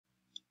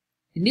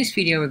In this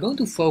video, we're going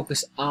to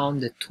focus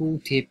on the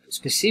tooltip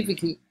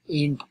specifically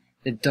in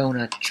the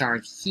Doughnut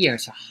chart here.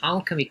 So how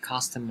can we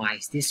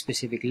customize this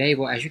specific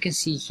label? As you can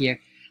see here,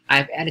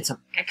 I've added some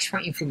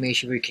extra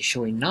information where you can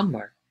show a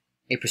number,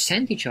 a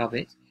percentage of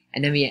it,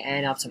 and then we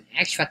add up some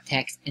extra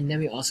text, and then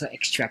we also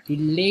extract the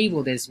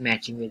label that is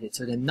matching with it.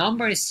 So the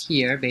number is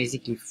here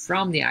basically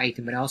from the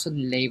item, but also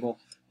the label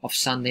of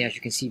Sunday. As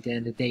you can see,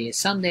 then the day is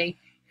Sunday.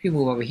 If you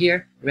move over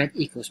here, red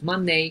equals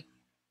Monday,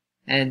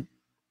 and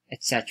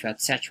etc,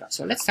 etc.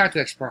 So let's start to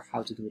explore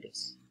how to do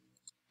this.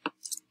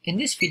 In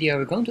this video,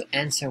 we're going to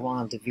answer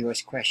one of the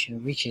viewers'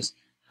 questions, which is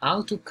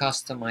how to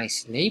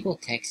customize label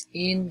text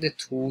in the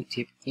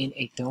tooltip in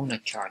a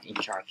Doughnut chart in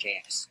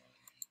Chartjs.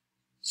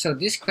 So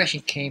this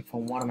question came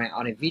from one of my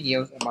other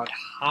videos about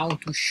how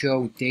to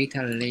show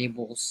data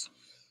labels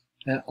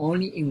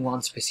only in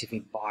one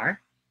specific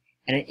bar.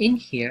 And in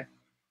here,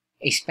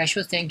 a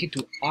special thank you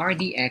to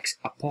RDX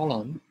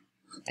Apollon.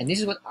 And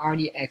this is what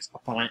RDX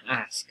Apollon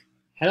asked.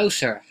 Hello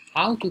sir,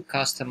 how to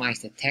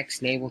customize the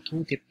text label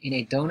tooltip in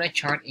a Doughnut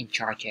chart in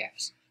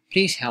Chartjs?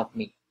 Please help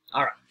me.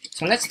 Alright,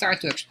 so let's start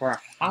to explore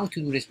how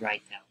to do this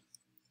right now.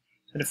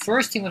 So the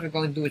first thing what we're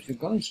going to do is we're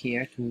going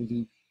here to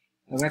the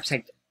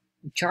website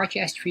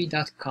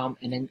chartjs3.com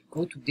and then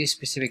go to this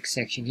specific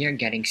section here,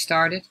 getting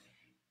started.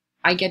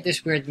 I get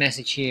this weird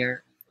message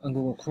here on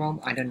Google Chrome,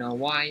 I don't know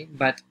why,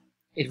 but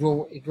it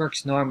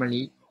works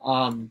normally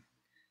on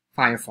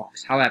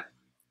Firefox. However,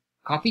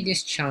 copy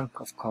this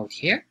chunk of code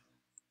here.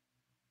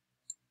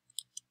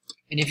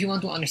 And if you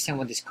want to understand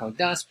what this code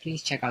does,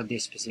 please check out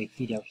this specific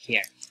video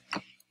here.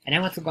 And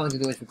then what we're going to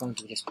do is we're going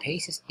to just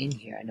paste this in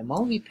here. And the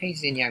moment we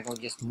paste it in here, I'm going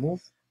to just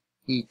move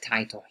the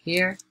title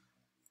here.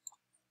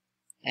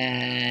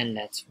 And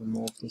let's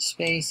remove the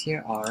space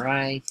here.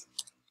 Alright.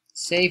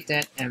 Save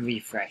that and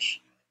refresh.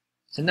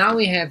 So now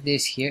we have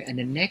this here. And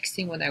the next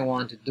thing what I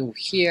want to do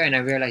here, and I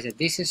realize that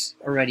this is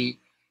already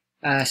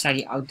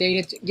slightly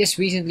outdated. Just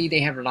recently they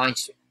have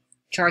launched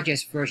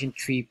Chartjs version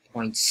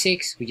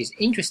 3.6, which is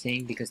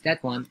interesting because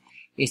that one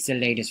is the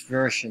latest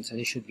version, so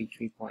this should be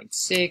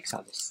 3.6.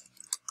 I'll just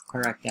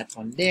correct that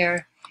one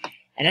there.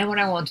 And then what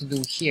I want to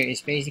do here is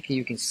basically,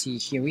 you can see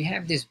here we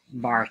have this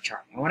bar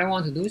chart, and what I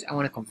want to do is I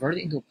want to convert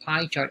it into a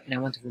pie chart, and I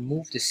want to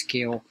remove the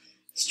scale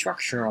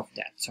structure of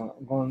that. So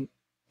I'm going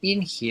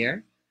in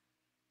here,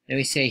 and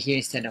we say here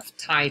instead of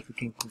type we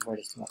can convert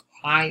it to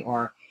a pie,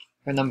 or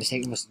if I'm not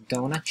mistaken it was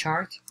Doughnut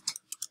chart.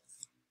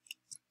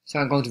 So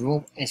I'm going to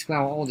remove as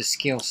well all the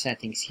scale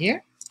settings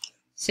here.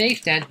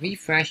 Save that,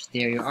 refresh,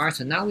 there you are.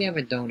 So now we have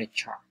a Doughnut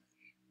chart.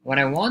 What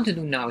I want to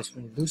do now is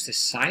reduce the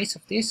size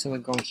of this. So we're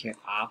going here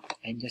up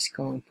and just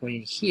go and put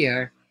in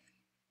here,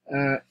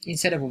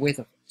 instead of a width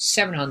of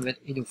 700,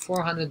 we do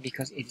 400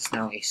 because it is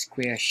now a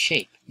square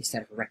shape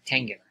instead of a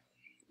rectangular.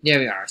 There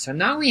we are. So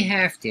now we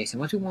have this, and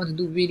what we want to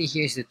do really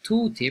here is the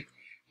tooltip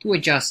to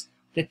adjust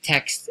the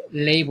text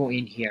label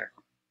in here.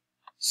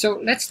 So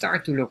let's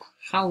start to look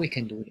how we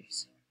can do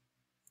this.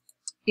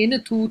 In the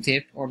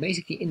tooltip, or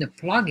basically in the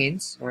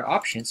plugins, or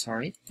options,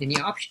 sorry, in the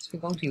options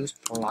we're going to use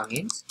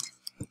plugins.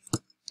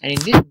 And in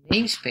this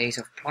namespace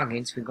of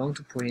plugins, we're going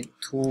to put in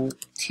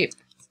tooltip.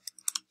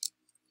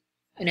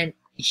 And then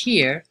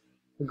here,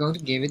 we're going to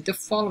give it the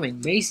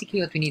following. Basically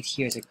what we need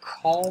here is a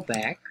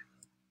callback,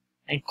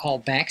 and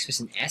callbacks with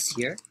an S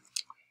here.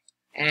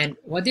 And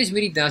what this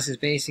really does is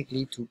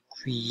basically to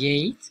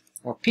create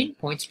or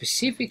pinpoint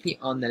specifically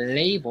on the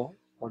label,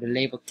 or the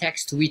label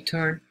text, to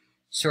return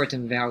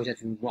certain values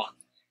that we want.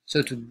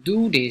 So to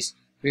do this,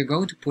 we're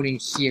going to put in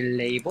here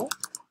label,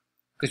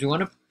 because we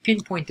want to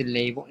pinpoint the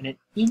label, and then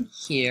in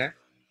here,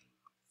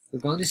 we're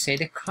going to say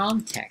the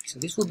context. So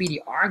this will be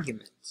the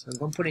argument. So I'm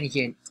going to put in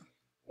here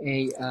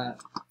a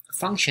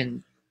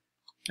function,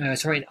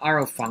 an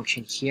arrow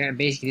function here, and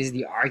basically this is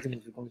the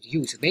argument we're going to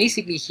use. So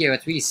basically here,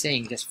 what we're really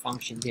saying, just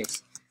function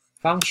this.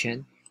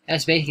 Function,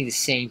 that's basically the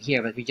same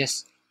here, but we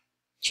just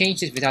change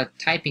this without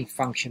typing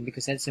function,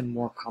 because that's a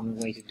more common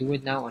way to do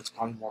it now, or it's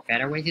probably a more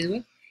better way to do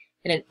it.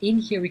 And then in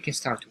here we can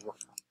start to work.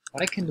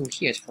 What I can do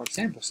here is, for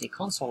example, say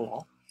console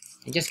log,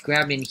 and just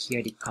grab in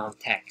here the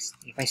context.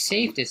 If I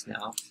save this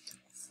now,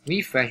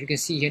 refresh, you can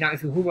see here now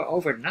if you hover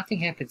over, nothing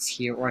happens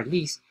here, or at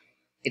least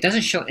it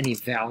doesn't show any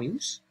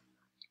values.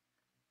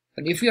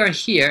 But if we are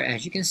here,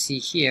 as you can see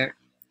here,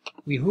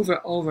 we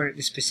hover over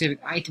the specific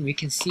item, you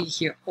can see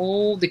here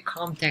all the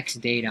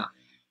context data.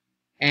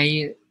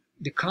 And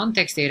the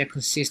context data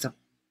consists of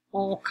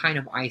all kind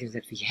of items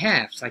that we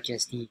have, such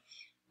as the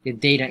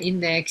data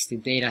index, the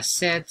data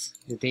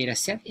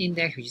set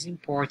index, which is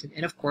important,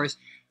 and of course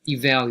the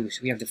values.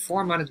 We have the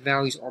formatted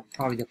values, or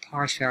probably the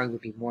parse value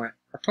would be more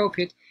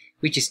appropriate,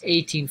 which is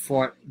 18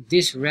 for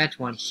this red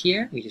one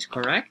here, which is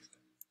correct.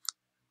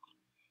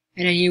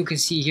 And then you can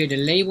see here the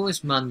label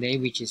is Monday,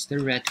 which is the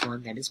red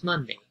one, that is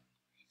Monday.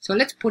 So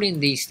let's put in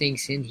these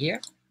things in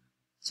here.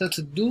 So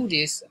to do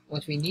this,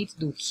 what we need to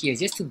do here is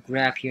just to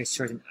grab here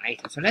certain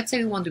items. So let's say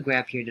we want to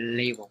grab here the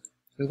label.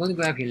 So we're going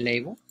to grab here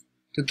label.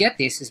 To get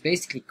this is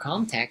basically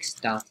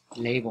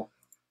context.label.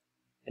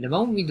 And the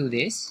moment we do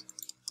this,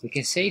 we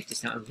can save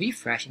this now and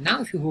refresh. And now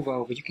if you hover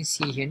over, you can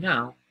see here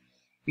now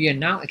we are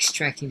now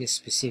extracting the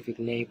specific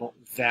label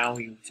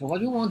value. So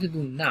what we want to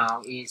do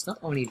now is not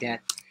only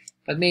that,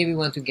 but maybe we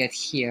want to get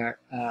here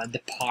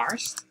the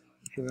parsed.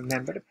 If you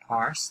remember the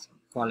parsed,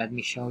 well, let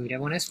me show you that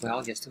one as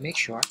well, just to make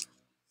sure.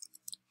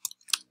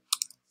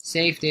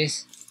 Save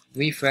this,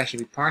 refresh,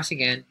 if we parse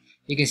again,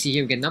 you can see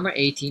here we get number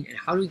 18. And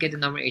how do we get the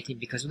number 18?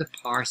 Because of the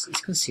parse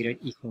is considered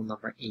equal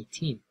number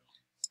 18.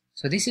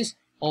 So this is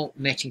all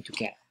matching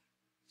together.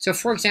 So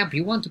for example,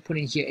 you want to put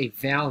in here a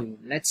value.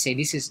 Let's say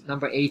this is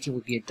number 18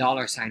 would be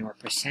a $sign or a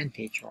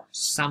percentage or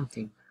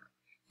something.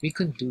 We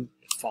can do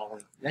the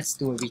following. Let's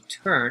do a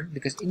return,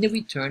 because in the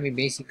return we're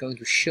basically going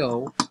to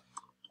show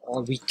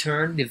or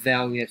return the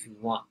value that we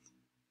want.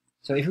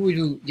 So if we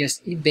do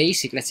just in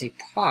basic, let's say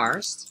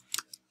parsed,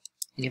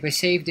 and if I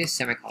save this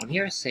semicolon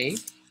here,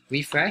 save,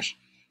 refresh,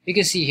 you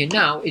can see here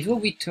now it will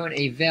return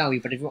a value,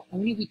 but it will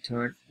only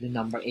return the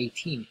number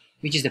 18,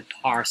 which is the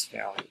parsed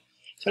value.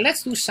 So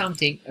let's do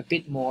something a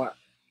bit more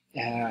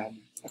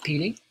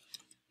appealing.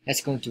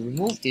 Let's go to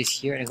remove this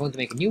here, and I'm going to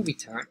make a new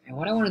return. And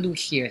what I want to do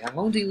here is I'm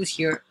going to use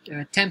here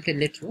template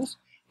literals,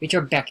 which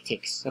are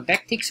backticks. So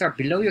backticks are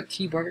below your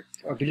keyboard,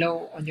 or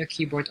below on your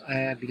keyboard,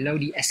 below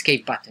the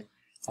escape button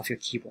of your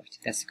keyboard.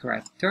 That's the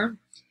correct term.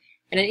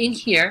 And then in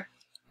here,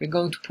 we're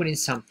going to put in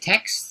some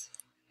text,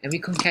 and we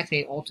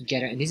concatenate all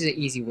together. And this is an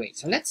easy way.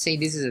 So let's say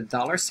this is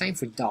a $sign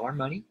for dollar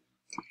money.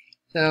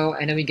 So,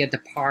 and then we get the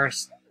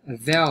parsed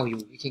value.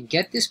 We can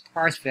get this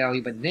parsed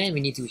value, but then we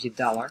need to use a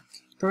dollar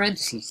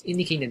parentheses,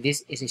 indicating that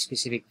this is a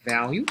specific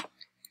value.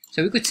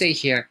 So we could say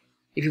here,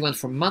 if you want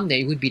for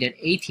Monday, it would be then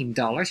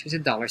 $18 with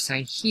a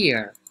 $sign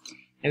here.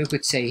 And we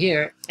could say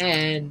here,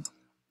 and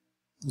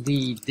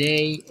the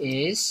day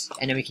is,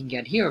 and then we can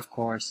get here, of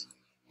course,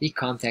 the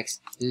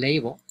context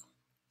label.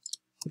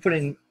 We put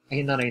in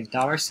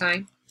another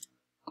 $sign,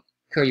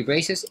 curly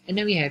braces, and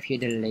then we have here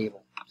the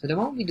label. So the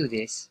moment we do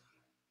this,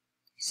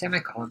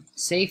 semicolon,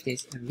 save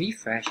this, and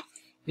refresh,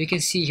 you can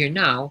see here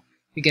now,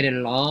 we get a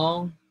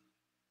long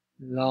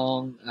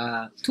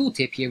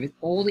tooltip here with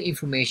all the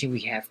information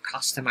we have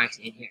customized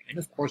in here. And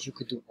of course, you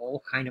could do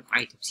all kind of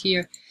items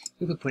here.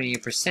 You could put in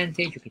your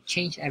percentage, you can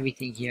change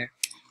everything here.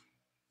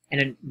 And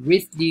then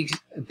with these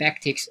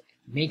backticks,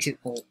 makes it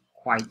all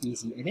quite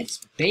easy. And it's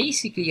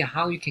basically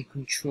how you can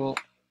control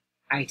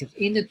items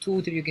in the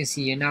tooltip. You can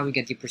see here now we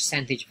get the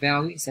percentage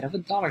value instead of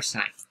a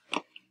 $sign.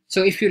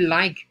 So if you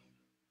like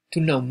to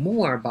know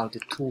more about the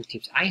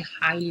tooltips, I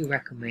highly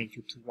recommend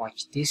you to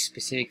watch this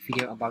specific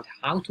video about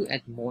how to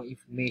add more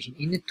information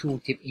in the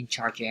tooltip in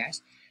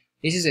Chartjs.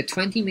 This is a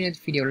 20-minute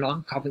video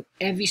long, covering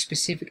every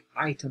specific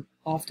item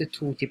of the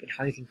tooltip and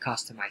how you can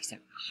customize them.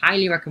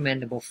 Highly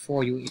recommendable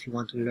for you if you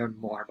want to learn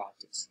more about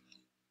this.